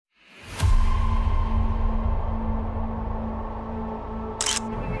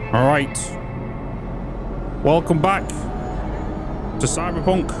All right. Welcome back to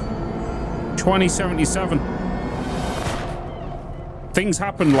Cyberpunk 2077. Things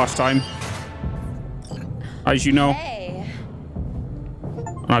happened last time, as you know. Hey.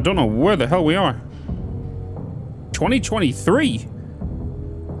 And I don't know where the hell we are. 2023?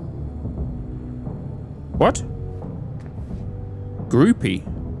 What? Groupie.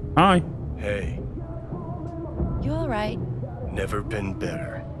 Hi. Hey, You all right? never been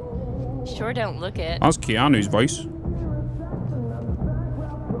better. Sure don't look it. That's Keanu's voice.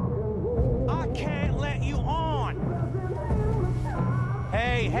 I can't let you on.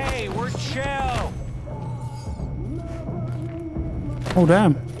 Hey, we're chill. Oh,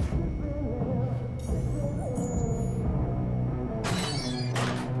 damn.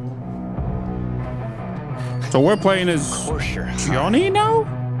 So we're playing as Corsair. Johnny now?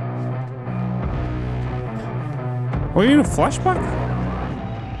 Are we in a flashback?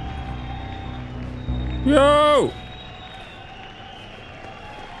 Yo!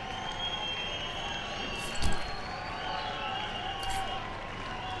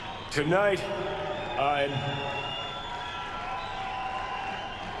 Tonight,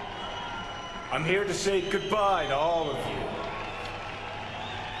 I'm here to say goodbye to all of you.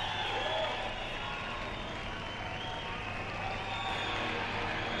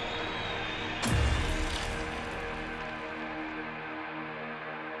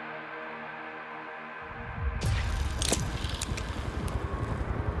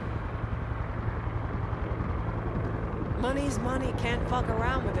 Money's money, can't fuck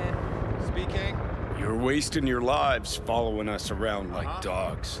around with it. Speaking. You're wasting your lives following us around like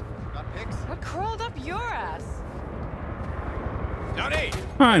dogs. Got pics? What crawled up your ass? Johnny!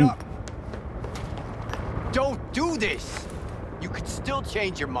 Man, Don't do this! You could still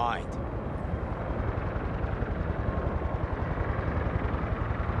change your mind.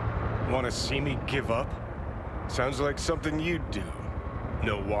 Want to see me give up? Sounds like something you'd do.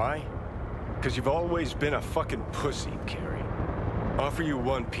 Know why? Because you've always been a fucking pussy, Carrie. Offer you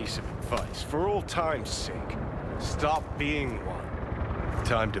one piece of advice, for old time's sake. Stop being one.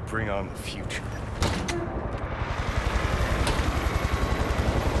 Time to bring on the future.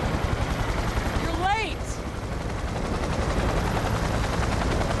 You're late!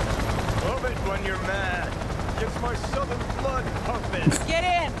 Love it when you're mad. Gets my southern blood pumping. Get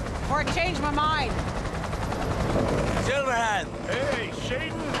in, or I change my mind. Silverhand! Hey,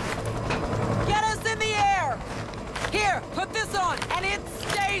 Shaden! Get us in the air! Here, put this on, and it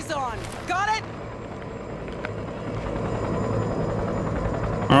stays on. Got it?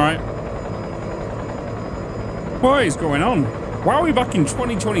 alright. What is going on? Why are we back in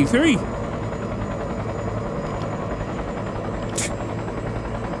 2023?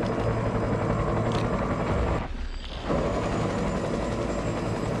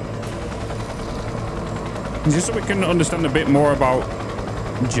 Just so we can understand a bit more about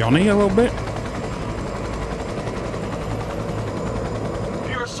Johnny a little bit.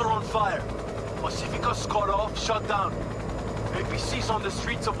 Pierce are on fire. Pacifica's cut off, shut down. APC's on the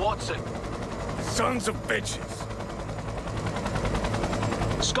streets of Watson. Sons of bitches!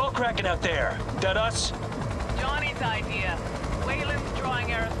 Skull cracking out there. That us? Johnny's idea. Wayland's drawing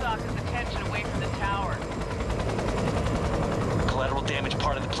Arasaka's attention away from the tower. Collateral damage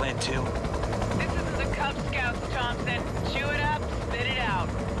part of the plan too. This isn't the Cub Scouts, Thompson. Chew it up, spit it out.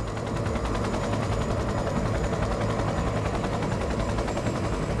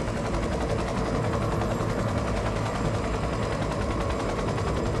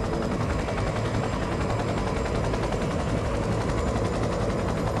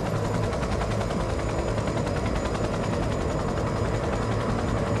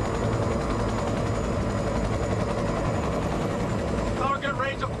 Target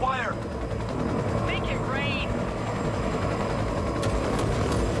range acquired. Make it rain.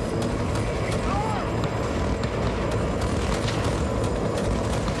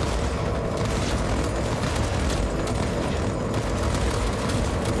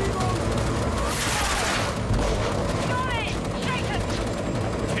 Johnny! Shake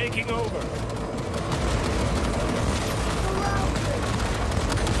it! Taking over.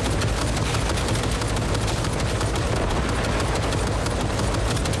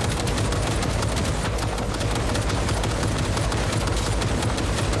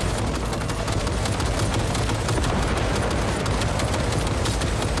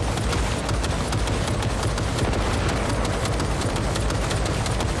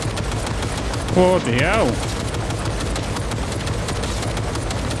 What the hell?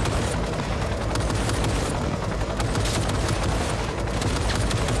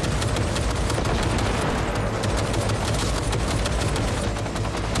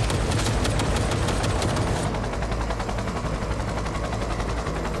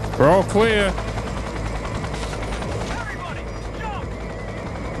 We're all clear. Everybody, jump!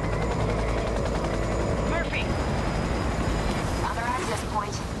 Murphy, Other access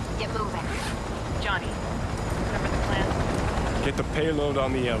point. Get moving. Johnny, remember the plan? Get the payload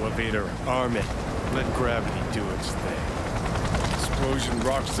on the elevator, arm it, let gravity do its thing. Explosion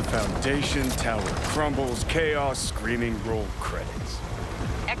rocks the foundation, tower crumbles, chaos, screaming roll credits.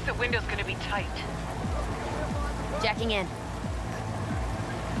 Exit window's gonna be tight. Jacking in.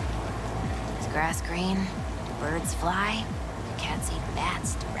 Is grass green? Do birds fly? Do cats eat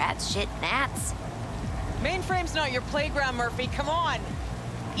bats? Do rats shit gnats? Mainframe's not your playground, Murphy. Come on.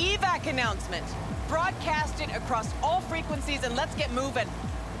 Evac announcement. Broadcast it across all frequencies and let's get moving.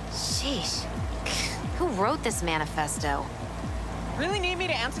 Sheesh. Who wrote this manifesto? Really need me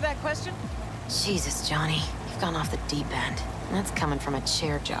to answer that question? Jesus, Johnny. You've gone off the deep end. And that's coming from a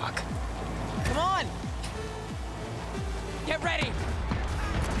chair jock. Come on. Get ready.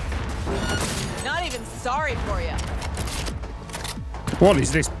 Not even sorry for you. What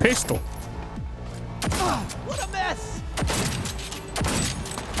is this pistol? Oh, what a mess.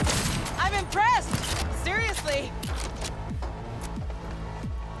 I'm impressed. Seriously.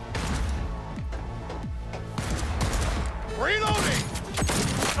 Reloading!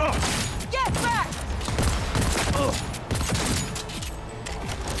 Get back!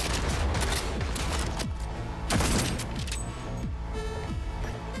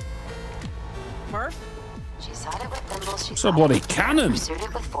 Murph? She sought it with thimbles. She It's a bloody cannon. pursued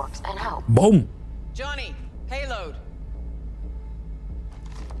it with forks and hope. Boom. Johnny, payload.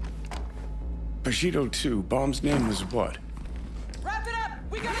 Bushido 2, bomb's name was what? Wrap it up!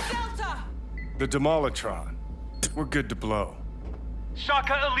 We got a Delta! The Demolitron. We're good to blow.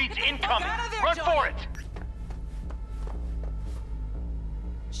 Shaka Elite's incoming. Out of there, Run Johnny. for it.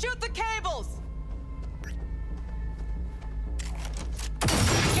 Shoot the cables!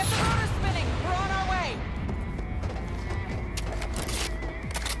 Get the rotor spinning! We're on our way!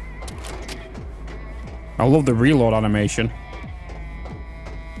 I love the reload animation.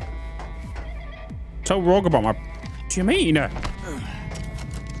 So rogue about my... What do you mean? Get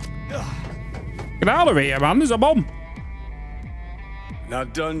out of here, man. There's a bomb.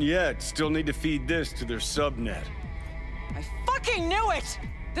 Not done yet. Still need to feed this to their subnet. I fucking knew it!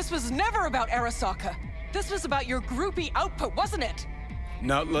 This was never about Arasaka. This was about your groupie output, wasn't it?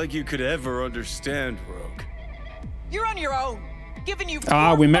 Not like you could ever understand, Rogue. You're on your own. Giving you We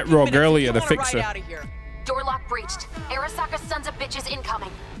met fucking Rogue minutes if earlier, you the wanna fixer. ride out of here. Door lock breached. Arasaka's sons of bitches incoming.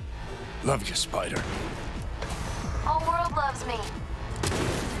 Love you, Spider. All world loves me.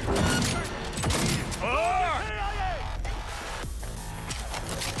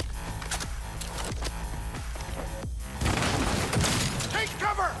 Take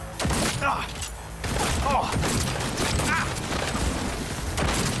cover!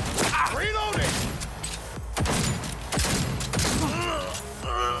 Reloading!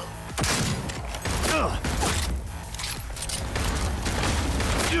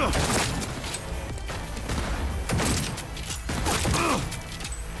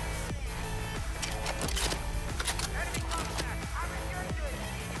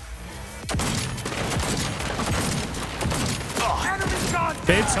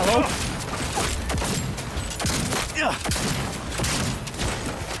 Bitz, hello?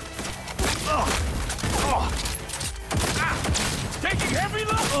 Taking heavy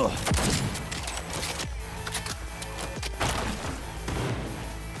load!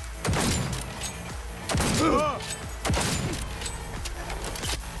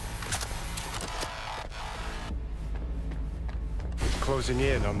 Closing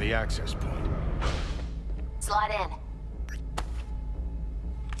in on the access point. Slide in.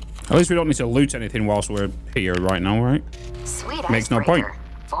 At least we don't need to loot anything whilst we're here right now, right? Sweet Makes no icebreaker. point.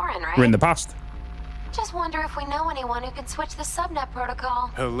 Foreign, right? We're in the past. Just wonder if we know anyone who can switch the subnet protocol.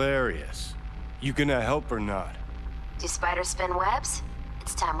 Hilarious. You gonna help or not? Do spiders spin webs?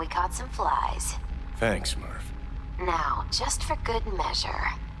 It's time we caught some flies. Thanks, Murph. Now, just for good measure.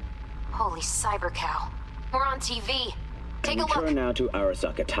 Holy cyber cow. We're on TV. Take a We turn look. now to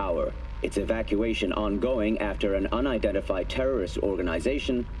Arasaka Tower. Its evacuation ongoing after an unidentified terrorist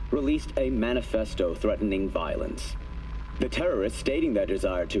organization released a manifesto threatening violence. The terrorists stating their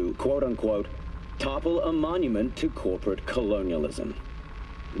desire to, quote-unquote, topple a monument to corporate colonialism.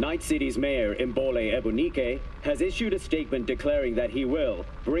 Night City's mayor, Mbole Ebunike, has issued a statement declaring that he will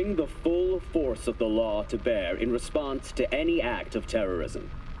bring the full force of the law to bear in response to any act of terrorism.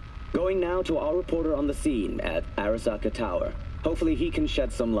 Going now to our reporter on the scene at Arasaka Tower. Hopefully he can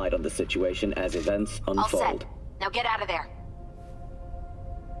shed some light on the situation as events All unfold. set. Now get out of there.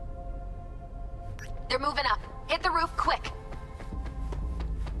 They're moving up. Hit the roof quick.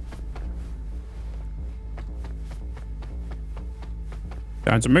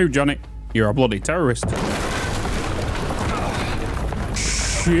 Time to move, Johnny. You're a bloody terrorist.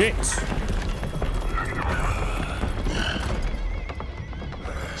 Shit.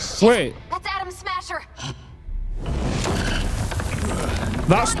 Wait. That's Adam Smasher.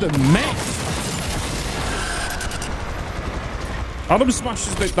 That's the mech. Adam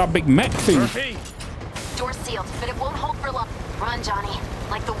smashes that big mech thing. Murphy! Door's sealed, but it won't hold for long. Run, Johnny.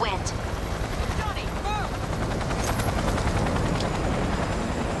 Like the wind. Johnny, move!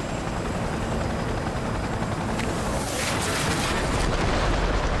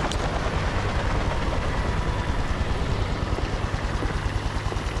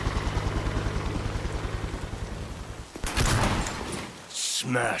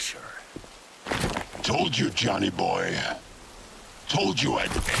 Smasher. Told you, Johnny boy. Told you I'd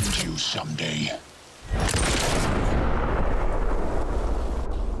end you someday.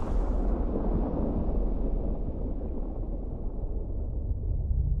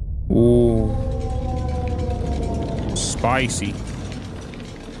 Ooh. Spicy.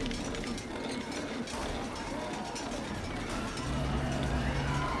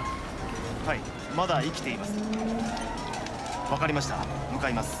はい、まだ生きています。わかりました。向か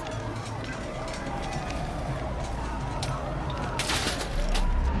います。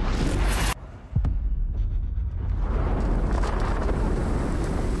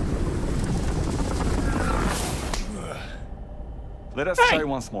Let us try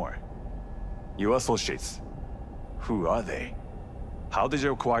once more. Your associates. Who are they? How did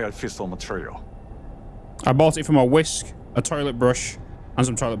you acquire fissile material? I bought it from a whisk, a toilet brush, and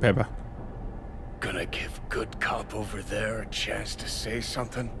some toilet paper. Gonna give good cop over there a chance to say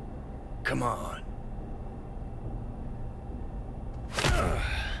something? Come on.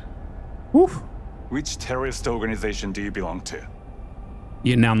 Woof. Which terrorist organization do you belong to?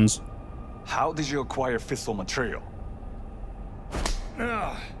 Your nans. How did you acquire fissile material?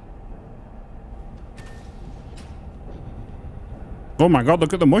 Oh my god,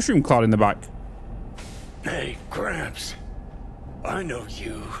 look at the mushroom cloud in the back. Hey, Gramps. I know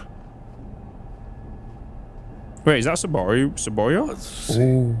you. Wait, is that Saborio?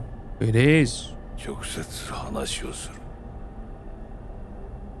 Oh, it is.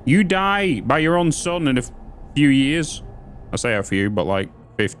 You die by your own son in a few years. I say a few, but like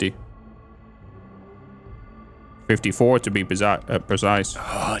 50. 54 to be precise.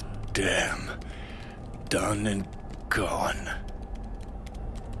 Oh, damn. Done and gone.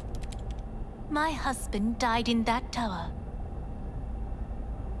 My husband died in that tower.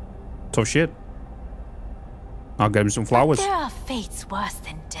 Tough shit. I'll get him some flowers. But there are fates worse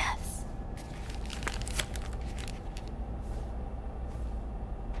than deaths.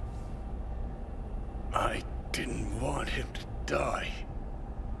 I didn't want him to die.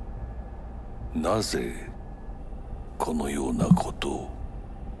 なぜこのようなことを?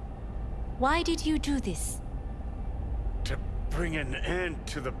 Why did you do this? To bring an end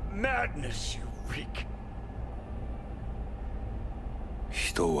to the madness you wreak.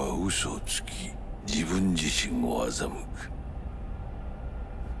 人は嘘をつき、自分自身を欺く。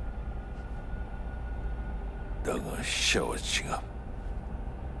だが死者は違う。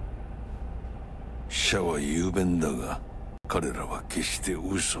死者は雄弁だが、彼らは決して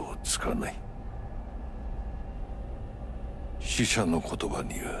嘘をつかない。死者の言葉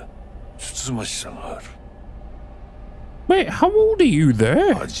にはつつましさがある。Wait, how old are you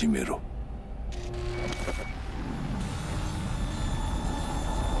there? 始めろ。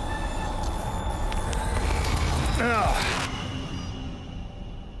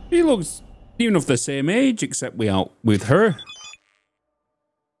He looks even of the same age, except we out with her.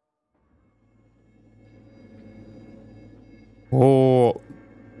 Oh.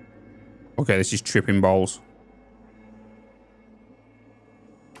 Okay, this is tripping balls.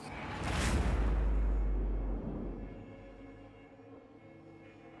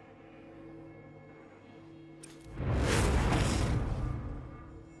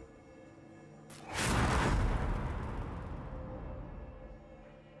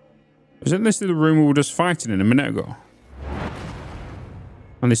 Isn't this the room we were just fighting in a minute ago?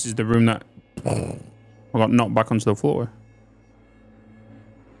 And this is the room that I got knocked back onto the floor.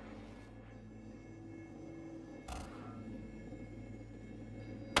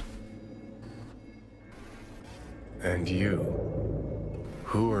 And you?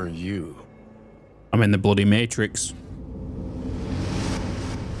 Who are you? I'm in the bloody Matrix.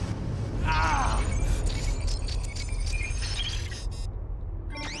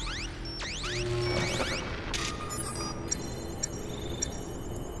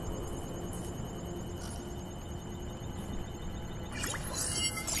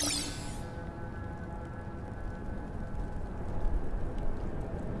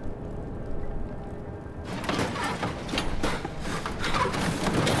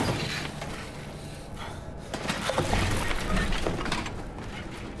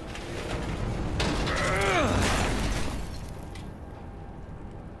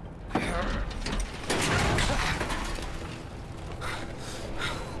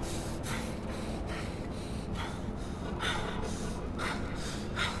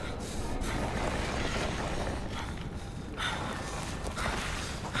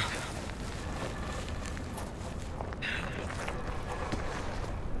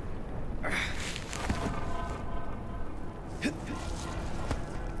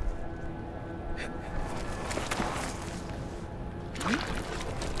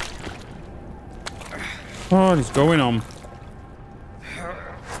 What is going on?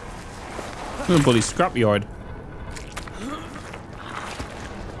 Oh, bloody scrapyard.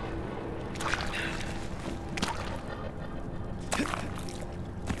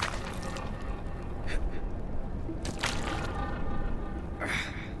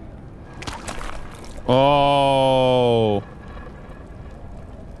 Oh,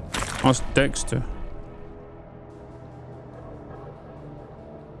 that's Dexter.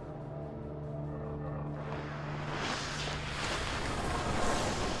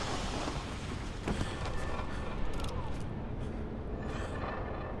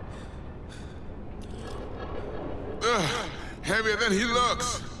 Heavier than he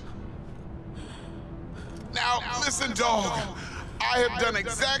looks. Now, listen, dog. I have done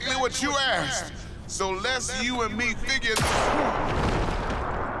exactly what you asked. So let's you and me figure.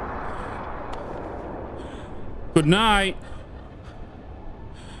 Good night.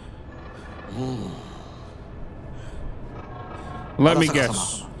 Let me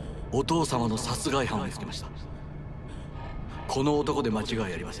guess. お父様の殺害犯を見つけました。この男で間違い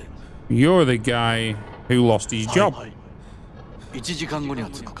ありません。You're the guy who lost his job. 1時間後には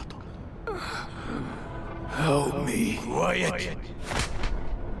着くかと。Help me. Quiet.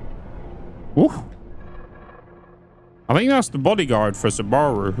 Oof. I think that's the bodyguard for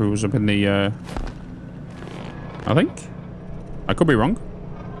Subaru who was up in the, I think. I could be wrong.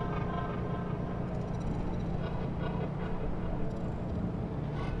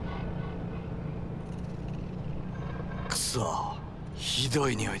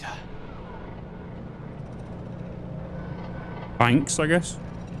 Thanks, I guess.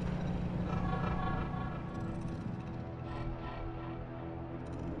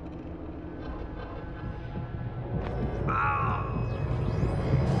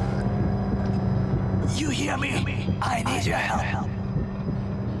 You hear me? I need your help.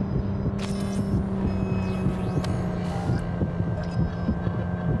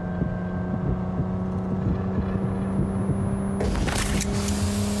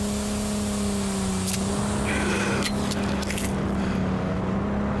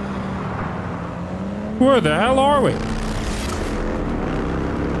 Where the hell are we?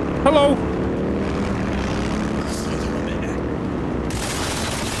 Hello.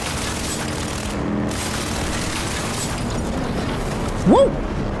 Woo!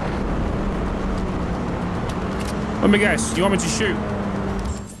 Let me guess, you want me to shoot?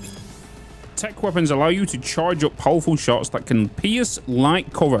 Tech weapons allow you to charge up powerful shots that can pierce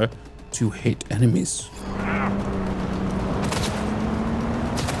light cover to hit enemies.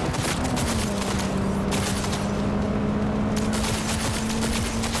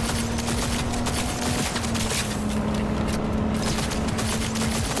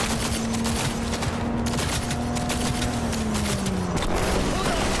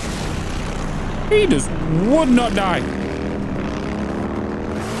 He just would not die.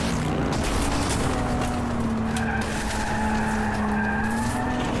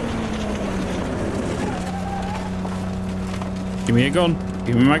 Give me a gun.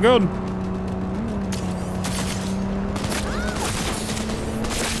 Give me my gun.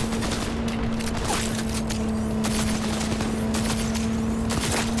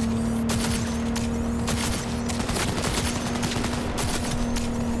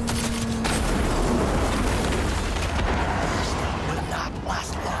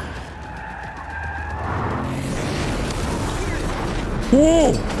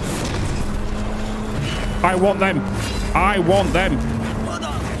 Whoa! I want them. I want them.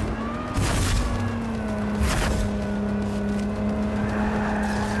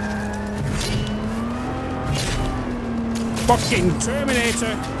 Fucking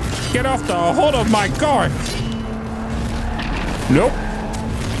Terminator. Get off the hood of my car. Nope.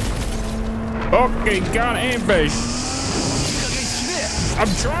 Okay, got aim fish. I'm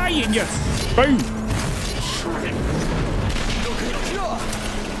trying, you spoon.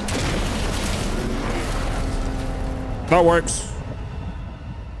 That works.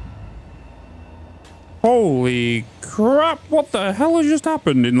 Holy crap, what the hell has just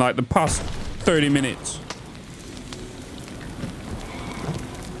happened in like the past 30 minutes?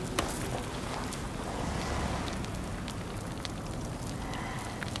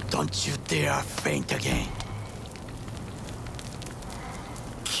 Don't you dare faint again.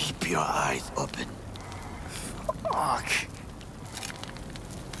 Keep your eyes open. Fuck.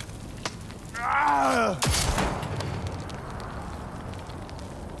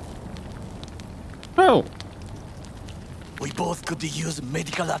 Oh. We both could use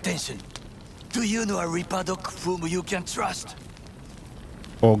medical attention. Do you know a Reaper doc whom you can trust?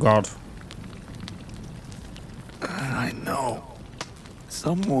 Oh God. I know.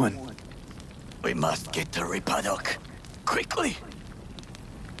 Someone. We must get to Ripadok. Quickly.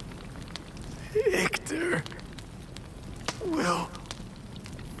 Victor will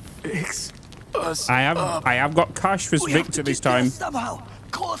fix us I up. have got cash for We have Victor to this get there time. somehow.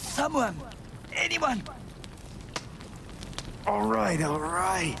 Call someone. Anyone. All right, all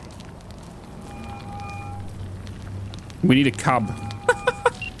right. We need a cab.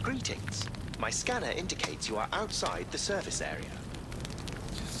 Greetings. My scanner indicates you are outside the service area.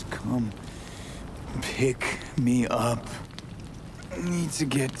 Just come pick me up. Need to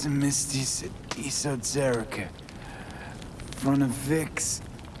get to Misty's Esoterica. Front of Vic's.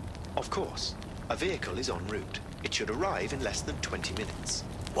 Of course. A vehicle is en route. It should arrive in less than 20 minutes.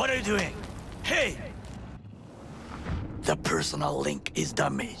 What are you doing? Hey! The personal link is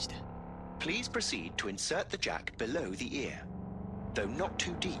damaged. Please proceed to insert the jack below the ear, though not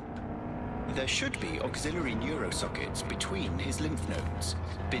too deep. There should be auxiliary neurosockets between his lymph nodes,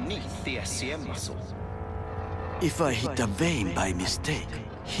 beneath the SCM muscle. If I hit a vein by mistake,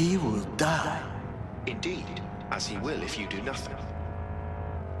 he will die. Indeed, as he will if you do nothing.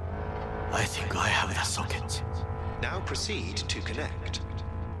 I think I have the socket. Now proceed to connect.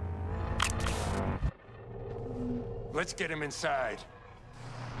 Let's get him inside.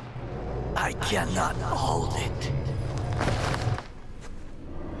 I cannot hold it.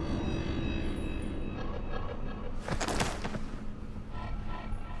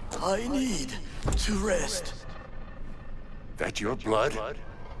 I need to rest. That your blood?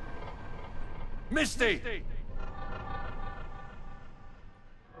 Misty!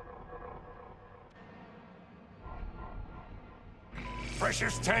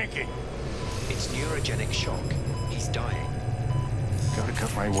 Pressure's tanking. It's neurogenic shock. He's dying. Gotta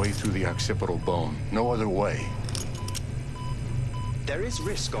cut my way through the occipital bone. No other way. There is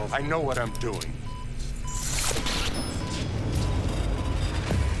risk of... I know what I'm doing.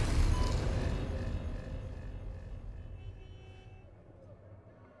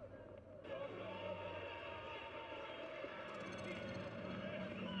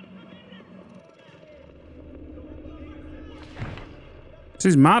 This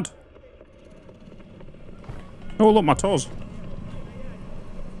is mad. Oh, look, my toes.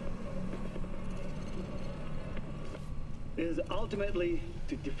 It is ultimately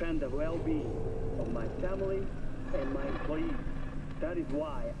to defend the well-being of my family and my employees. That is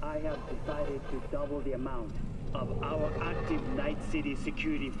why I have decided to double the amount of our active Night City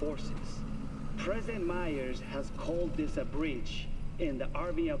security forces. President Myers has called this a breach in the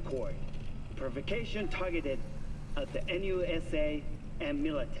Army Accord. Provocation targeted at the NUSA and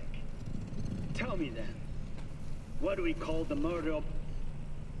Militech. Tell me then, what do we call the murder of...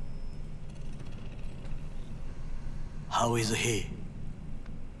 How is he?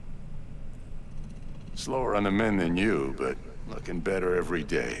 Slower on the mend than you, but looking better every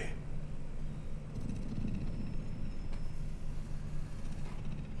day.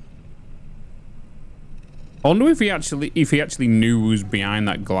 I wonder if he actually knew who was behind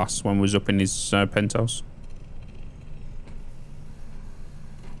that glass when he was up in his penthouse.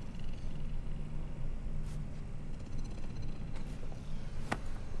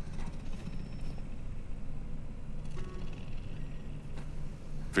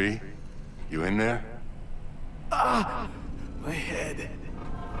 V, you in there? Ah! My head.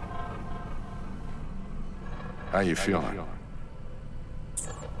 How you feeling?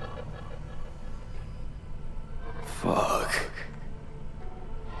 Fuck.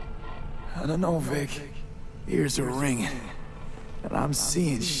 I don't know, Vic. Ears are ringing. And I'm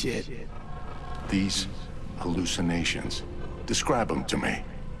seeing shit. These hallucinations. Describe them to me.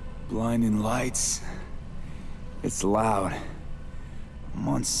 Blinding lights. It's loud. I'm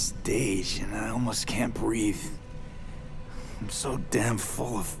on stage and I almost can't breathe. I'm so damn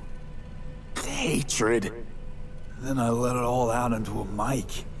full of hatred. Then I let it all out into a mic.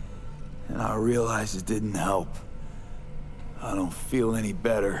 And I realized it didn't help. I don't feel any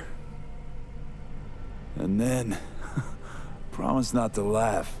better. And then, promise not to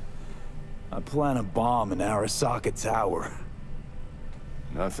laugh. I plant a bomb in Arasaka Tower.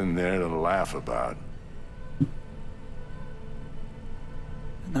 Nothing there to laugh about.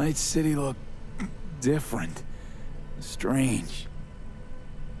 Night City looked different, strange,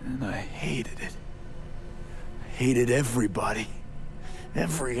 and I hated it. I hated everybody,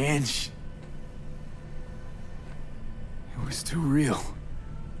 every inch. It was too real.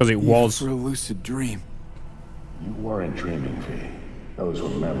 Because it was. For a lucid dream. You weren't dreaming, V. Those were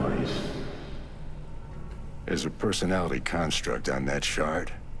memories. There's a personality construct on that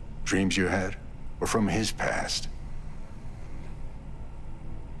shard. Dreams you had were from his past.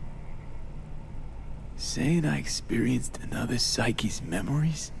 Saying I experienced another psyche's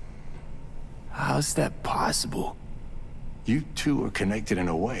memories? How's that possible? You two are connected in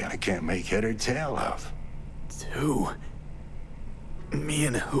a way I can't make head or tail of. Two? Me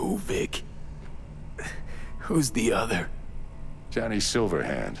and who, Vic? Who's the other? Johnny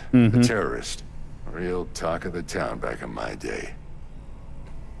Silverhand, the terrorist. Real talk of the town back in my day.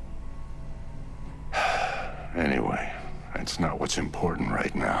 Anyway, that's not what's important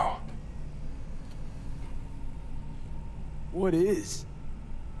right now. What is?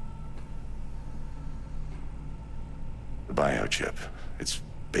 The biochip. It's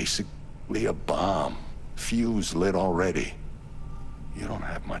basically a bomb. Fuse lit already. You don't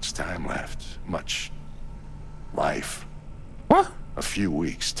have much time left. Much life. What? A few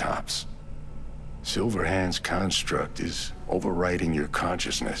weeks, tops. Silverhand's construct is overriding your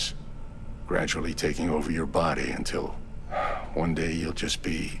consciousness, gradually taking over your body until one day you'll just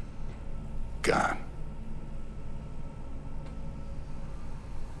be gone.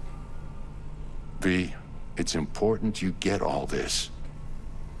 V, it's important you get all this.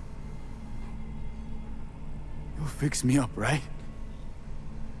 You'll fix me up, right?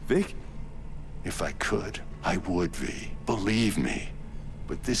 Vic? If I could, I would, V. Believe me.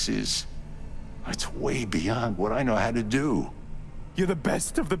 But this is... it's way beyond what I know how to do. You're the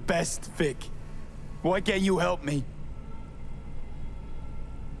best of the best, Vic. Why can't you help me?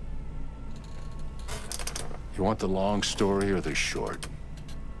 You want the long story or the short?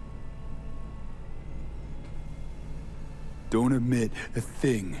 Don't admit a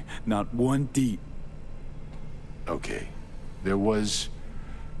thing, not one deed. Okay. There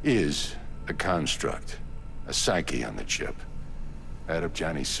is a construct. A psyche on the chip. That of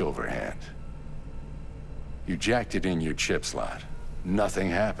Johnny Silverhand. You jacked it in your chip slot. Nothing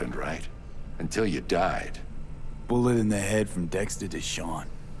happened, right? Until you died. Bullet in the head from Dexter to Sean.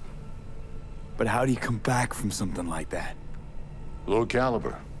 But how do you come back from something like that? Low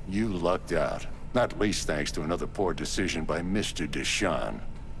caliber. You lucked out. Not least thanks to another poor decision by Mr. Deshawn.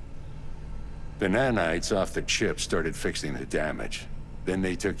 The nanites off the chip started fixing the damage. Then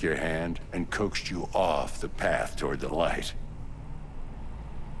they took your hand and coaxed you off the path toward the light.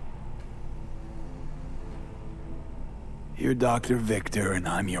 You're Dr. Victor and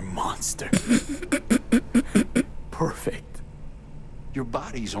I'm your monster. Perfect. Your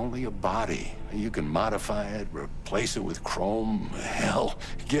body's only a body. You can modify it, replace it with chrome, hell,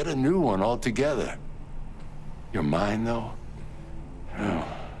 get a new one altogether. Your mind, though? Oh,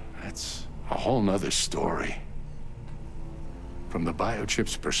 that's a whole nother story. From the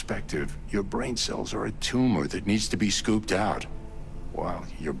biochip's perspective, your brain cells are a tumor that needs to be scooped out, while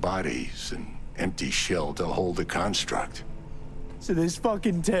your body's an empty shell to hold the construct. So this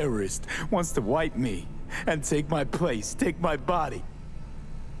fucking terrorist wants to wipe me and take my place, take my body.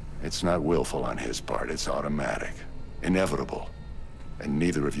 It's not willful on his part, it's automatic. Inevitable. And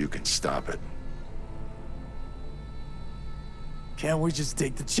neither of you can stop it. Can't we just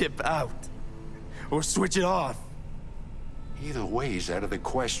take the chip out? Or switch it off? Either way's out of the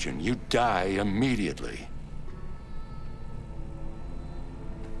question. You die immediately.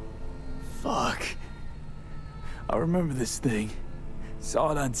 Fuck. I remember this thing.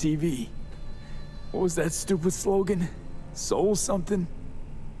 Saw it on TV. What was that stupid slogan? Soul something?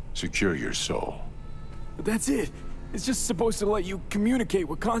 Secure your soul. But that's it. It's just supposed to let you communicate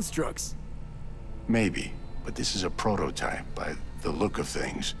with constructs. Maybe, but this is a prototype by the look of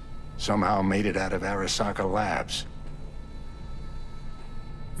things. Somehow made it out of Arasaka Labs.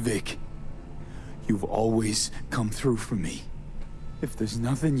 Vic, you've always come through for me. If there's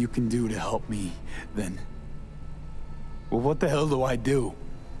nothing you can do to help me, then... well, what the hell do I do?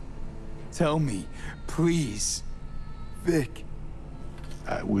 Tell me, please. Vic.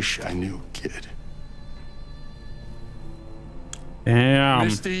 I wish I knew, kid. Damn.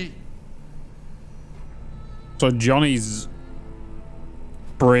 Misty. So Johnny's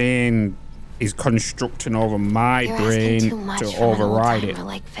brain is constructing over my You're brain asking too much to from an override it. old-timer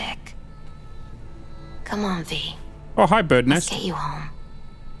like Vic. Come on, V. Oh, hi, Bird Let's Nest. get you home.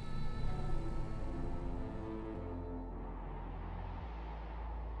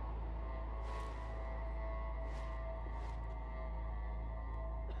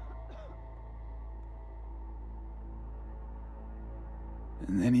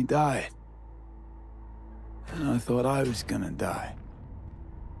 And then he died. And I thought I was gonna die.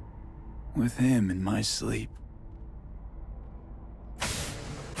 With him in my sleep.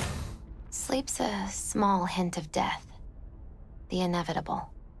 Sleep's a small hint of death. The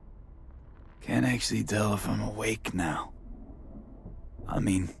inevitable. Can't actually tell if I'm awake now. I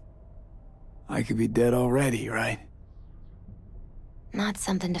mean, I could be dead already, right? Not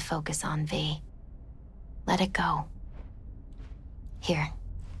something to focus on, V. Let it go. Here.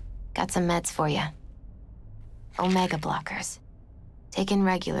 Got some meds for you. Omega blockers. Taken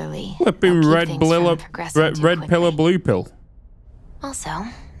regularly. Flipping red pill or blue pill. Also,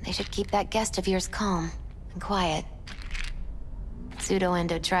 they should keep that guest of yours calm and quiet.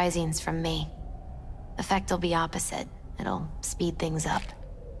 Pseudo-endotrizines from me. Effect will be opposite. It'll speed things up.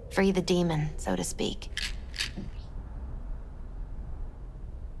 Free the demon, so to speak.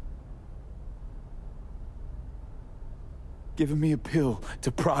 Giving me a pill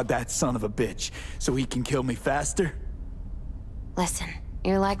to prod that son of a bitch so he can kill me faster? Listen,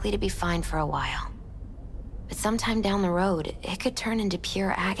 you're likely to be fine for a while. But sometime down the road, it could turn into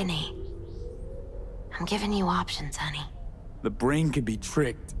pure agony. I'm giving you options, honey. The brain can be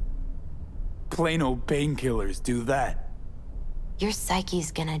tricked. Plain old painkillers do that. Your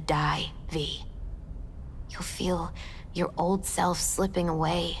psyche's gonna die, V. You'll feel your old self slipping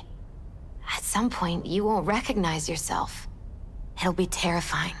away. At some point, you won't recognize yourself. It'll be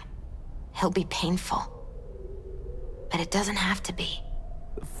terrifying. It'll be painful. But it doesn't have to be.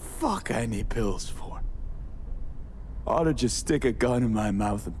 The fuck I need pills for? Ought to just stick a gun in my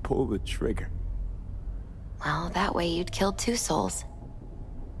mouth and pull the trigger. Well, that way you'd kill 2 souls.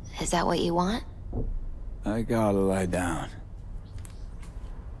 Is that what you want? I gotta lie down.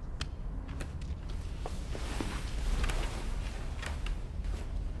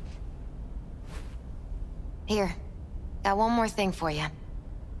 Here. Got one more thing for you.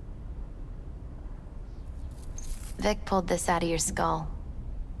 Vic pulled this out of your skull.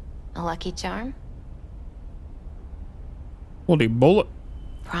 A lucky charm? Bloody bullet.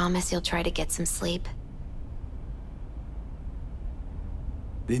 Promise you'll try to get some sleep.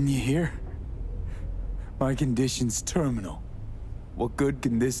 Didn't you hear? My condition's terminal. What good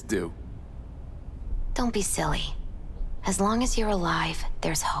can this do? Don't be silly. As long as you're alive,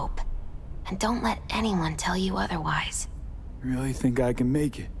 there's hope. And don't let anyone tell you otherwise. Really think I can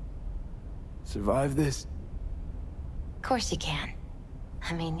make it? Survive this? Of course you can.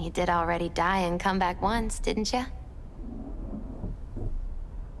 I mean, you did already die and come back once, didn't you?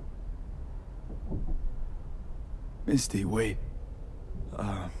 Misty, wait.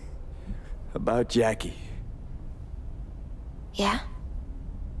 About Jackie. Yeah?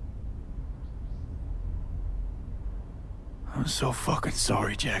 I'm so fucking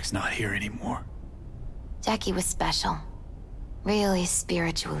sorry Jack's not here anymore. Jackie was special. Really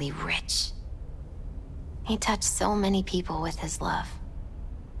spiritually rich. He touched so many people with his love.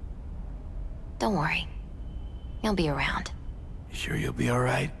 Don't worry. He'll be around. You sure you'll be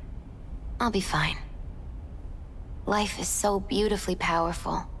alright? I'll be fine. Life is so beautifully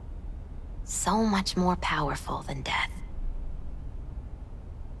powerful. So much more powerful than death.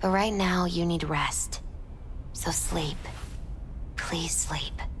 But right now, you need rest. So sleep. Please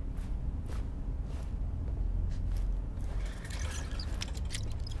sleep.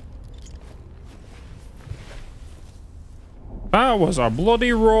 That was a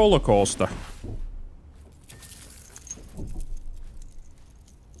bloody roller coaster.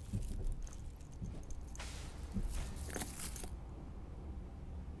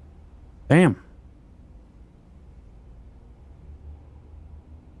 Damn.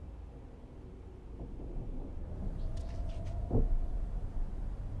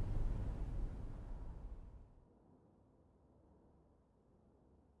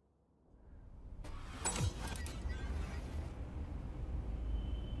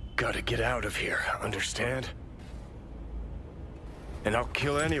 Gotta get out of here, understand? And I'll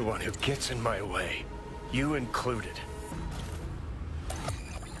kill anyone who gets in my way, you included.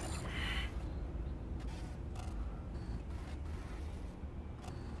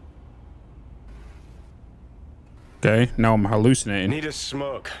 Okay, now I'm hallucinating. Need a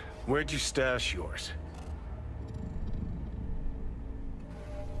smoke. Where'd you stash yours?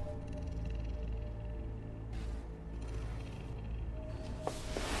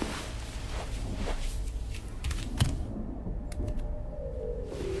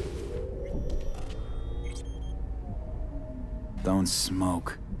 Don't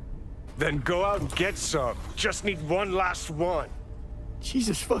smoke. Then go out and get some. Just need one last one.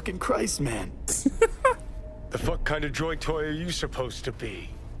 Jesus fucking Christ, man. The fuck kind of droid toy are you supposed to be?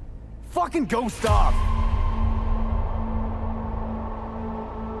 Fucking go stop!